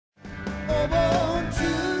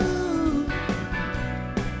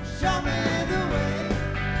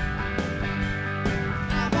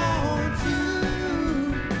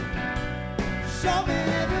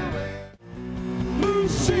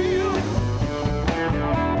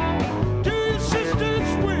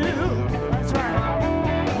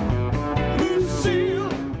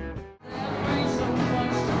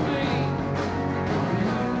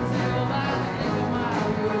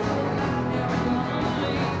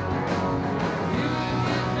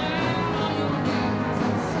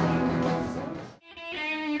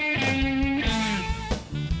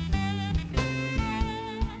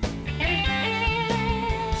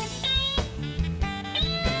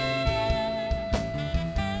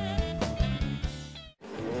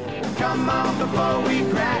come on before we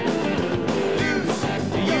crack. Lose,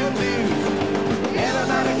 you lose.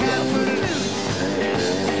 Everybody got to lose.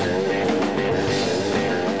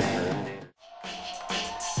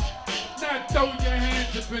 Now throw your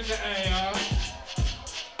hands up in the air.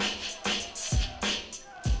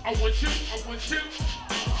 I want you, I want you.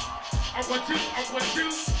 I want you, I want you.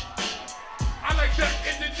 I like to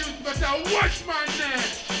introduce myself. What's my name?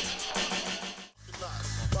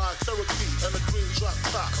 By Cherokee and a green drop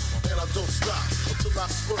top, and I don't stop until I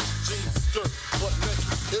squirt jeans, skirt, butt naked.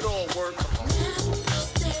 It all works.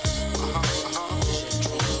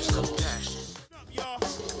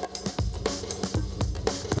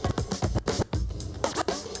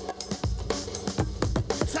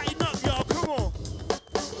 Tighten up, y'all. Come on.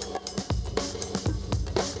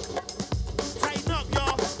 Tighten up,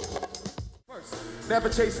 y'all. Never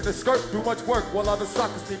chasing the skirt, do much work while other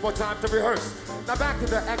suckers need more time to rehearse. Now back to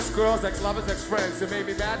the ex-girls, ex-lovers, ex-friends. It made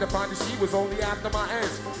me mad to find that she was only after my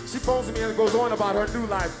ends. She phones me and goes on about her new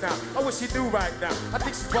life now. I wish she knew right now. I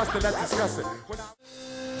think she's busted, let's discuss it.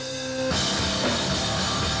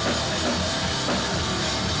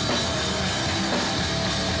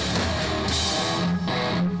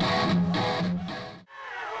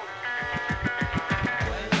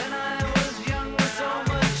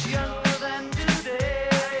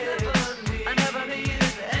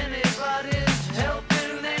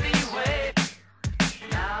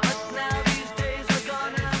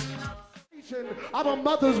 Out of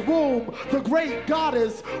mother's womb, the great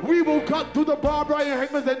goddess, we will cut through the barbed wire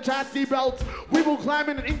hangers and chastity belts. We will climb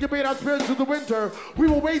in and incubate our spirits through the winter. We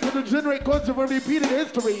will wait to degenerate course of a repeated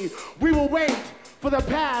history. We will wait for the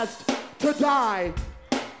past to die.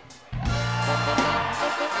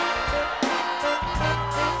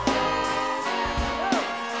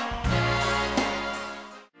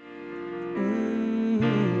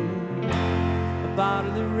 A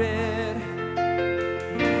bottle of red,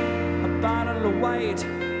 a bottle of white.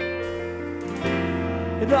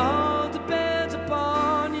 It all depends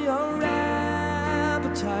upon your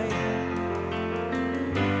appetite.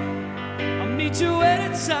 I'll meet you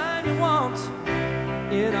anytime you want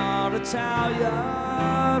in our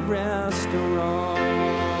Italian restaurant.